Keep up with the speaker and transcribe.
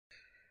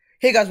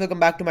Hey guys, welcome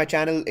back to my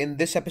channel. In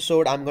this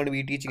episode, I'm going to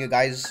be teaching you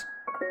guys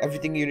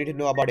everything you need to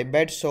know about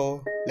embeds.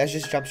 So let's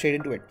just jump straight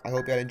into it. I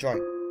hope you'll enjoy.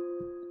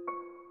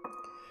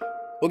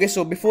 Okay,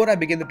 so before I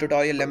begin the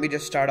tutorial, let me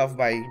just start off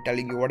by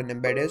telling you what an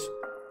embed is.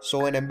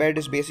 So an embed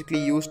is basically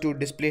used to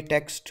display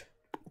text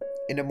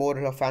in a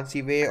more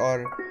fancy way,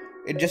 or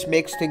it just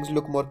makes things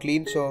look more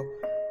clean. So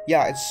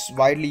yeah, it's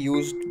widely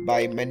used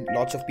by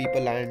lots of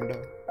people, and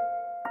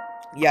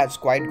yeah, it's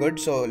quite good.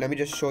 So let me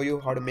just show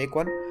you how to make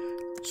one.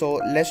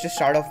 So let's just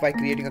start off by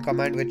creating a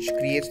command which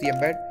creates the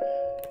embed,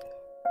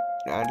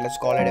 and let's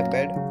call it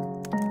embed.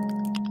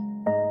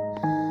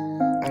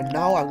 And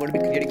now I'm going to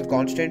be creating a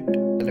constant.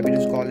 Let me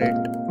just call it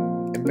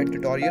embed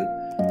tutorial,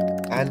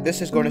 and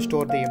this is going to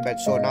store the embed.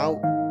 So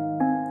now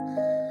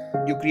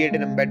you create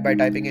an embed by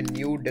typing in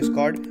new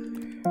discord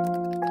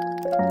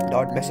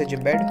dot message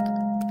embed,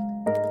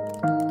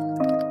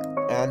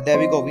 and there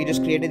we go. We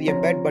just created the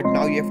embed, but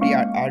now you have to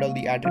add all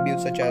the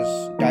attributes such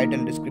as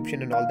title,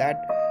 description, and all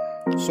that.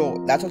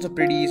 So that's also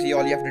pretty easy.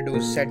 All you have to do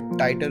is set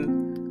title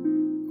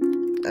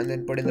and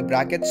then put in the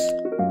brackets,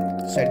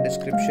 set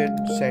description,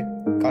 set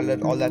color,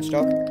 all that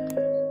stuff.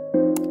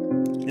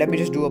 Let me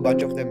just do a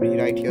bunch of them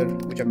right here,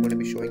 which I'm going to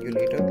be showing you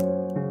later.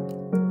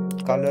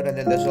 Color, and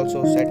then there's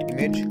also set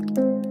image,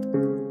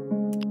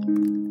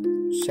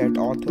 set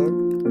author,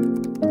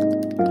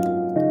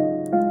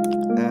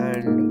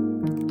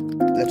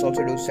 and let's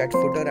also do set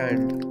footer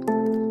and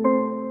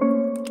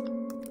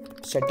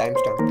set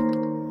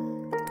timestamp.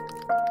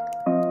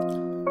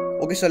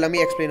 Okay, so let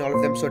me explain all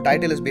of them. So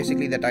title is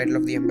basically the title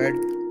of the embed.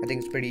 I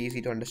think it's pretty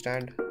easy to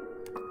understand.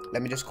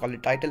 Let me just call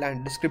it title,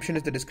 and description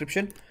is the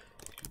description.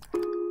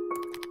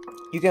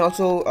 You can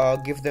also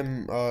give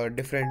them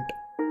different.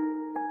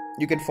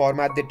 You can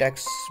format the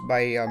text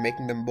by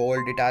making them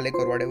bold, italic,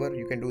 or whatever.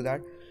 You can do that,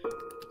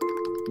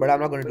 but I'm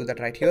not going to do that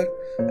right here.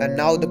 And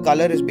now the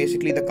color is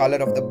basically the color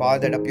of the bar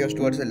that appears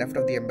towards the left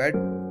of the embed.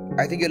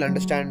 I think you'll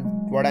understand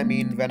what I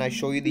mean when I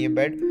show you the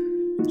embed.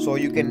 So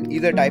you can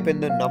either type in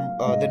the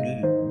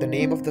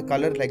name of the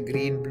color, like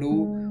green,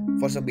 blue,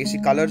 for some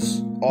basic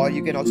colors, or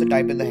you can also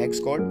type in the hex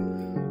code.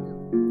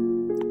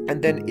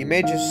 And then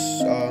image is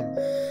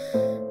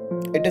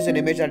it is an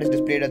image that is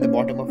displayed at the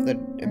bottom of the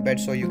embed.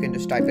 So you can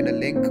just type in a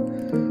link,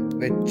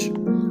 which,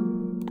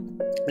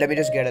 let me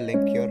just get a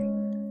link here.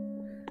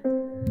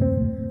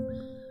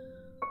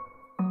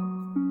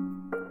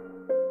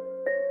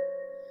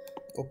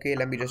 Okay,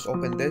 let me just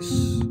open this.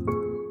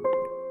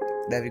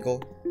 There we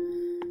go.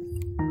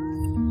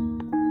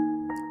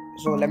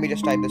 So let me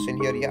just type this in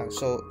here. Yeah,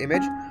 so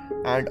image,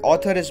 and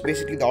author is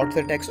basically the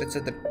author text. It's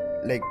at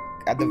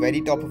the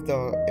very top of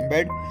the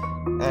embed.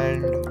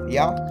 And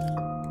yeah,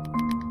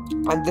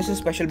 and this is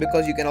special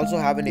because you can also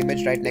have an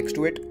image right next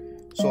to it.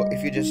 So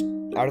if you just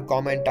add a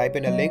comma and type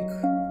in a link,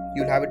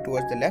 you'll have it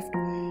towards the left.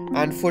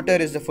 And footer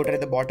is the footer at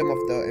the bottom of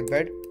the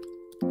embed,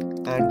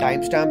 and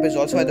timestamp is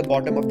also at the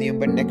bottom of the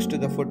embed next to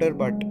the footer,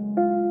 but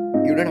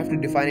you don't have to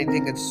define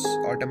anything. It's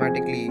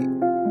automatically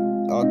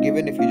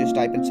given if you just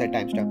type in set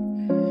timestamp.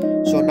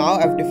 So now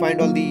I've defined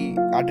all the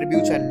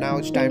attributes, and now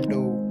it's time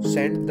to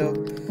send the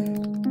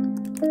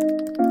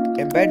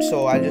embed.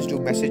 So I'll just do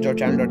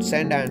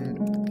message.channel.send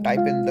and type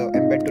in the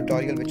embed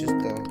tutorial, which is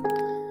the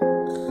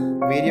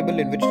variable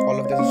in which all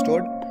of this is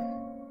stored.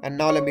 And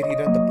now let me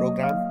rerun the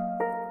program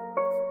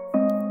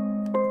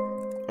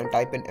and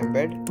type in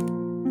embed,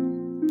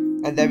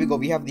 and there we go.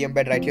 We have the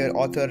embed right here,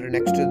 author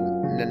next to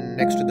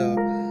the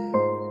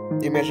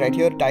image right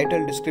here,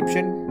 title,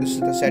 description, this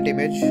is the set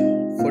image,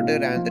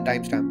 footer, and the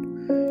timestamp.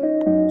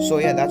 So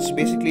yeah, that's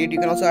basically it. You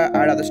can also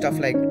add other stuff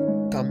like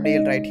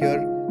thumbnail right here,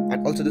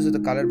 and also this is the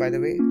color, by the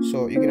way.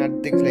 So you can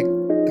add things like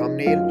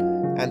thumbnail,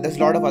 and there's a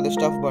lot of other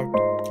stuff, but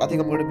I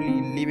think I'm going to be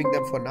leaving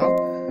them for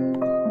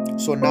now.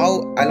 So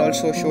now I'll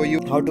also show you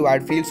how to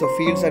add fields. So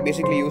fields are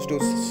basically used to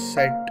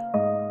set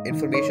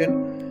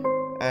information,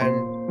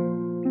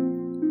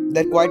 and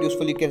they're quite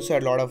useful. You can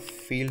set a lot of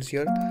fields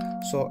here.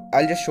 So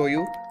I'll just show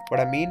you what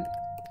I mean.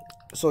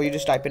 So you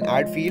just type in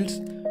add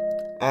fields,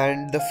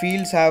 and the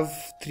fields have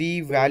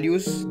three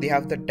values. They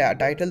have the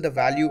title, the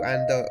value,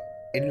 and the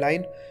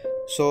inline.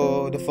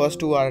 So the first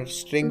two are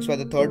strings, while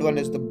the third one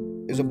is a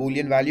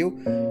boolean value.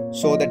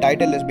 So the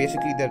title is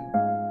basically the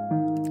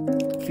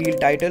field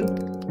title,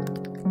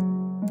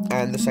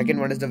 and the second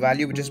one is the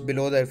value, which is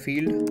below the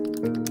field,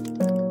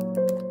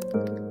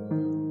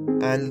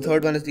 and the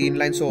third one is the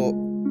inline. So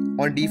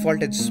on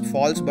default it's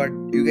false, but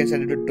you can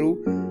set it to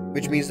true,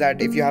 which means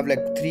that if you have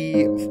like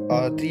three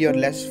or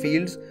less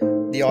fields,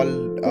 they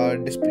all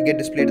get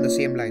displayed in the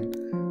same line.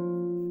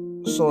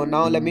 So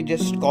now let me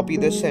just copy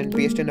this and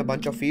paste in a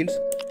bunch of fields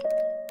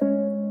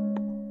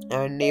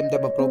and name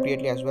them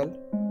appropriately as well.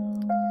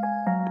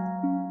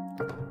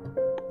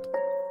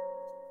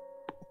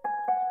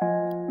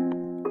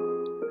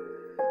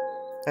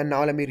 And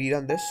now let me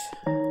rerun this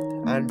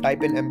and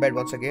type in embed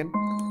once again.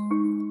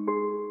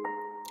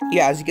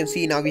 Yeah, as you can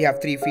see, now we have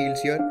three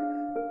fields here,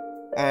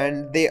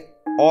 and they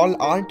all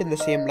aren't in the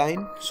same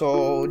line.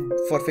 So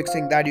for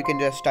fixing that, you can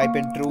just type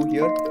in true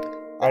here,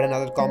 add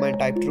another comma and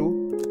type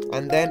true,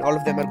 and then all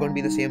of them are going to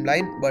be the same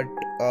line. But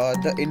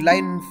the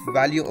inline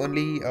value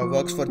only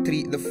works for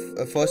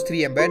the first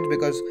three embeds,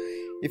 because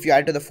if you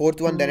add to the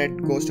fourth one, then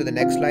it goes to the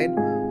next line.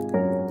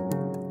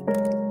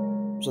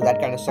 So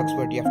that kind of sucks,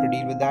 but you have to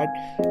deal with that.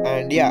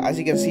 And yeah, as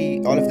you can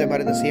see, all of them are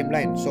in the same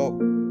line. So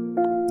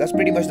that's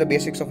pretty much the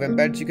basics of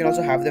embeds. You can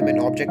also have them in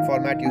object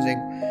format using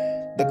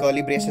the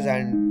curly braces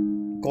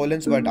and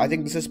colons, but I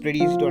think this is pretty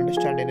easy to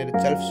understand in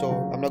itself, so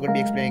I'm not going to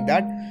be explaining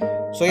that.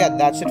 So yeah,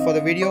 that's it for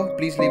the video.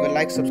 Please leave a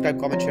like, subscribe,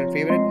 comment, share, and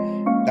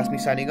favorite. That's me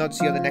signing out.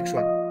 See you on the next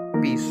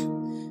one. Peace.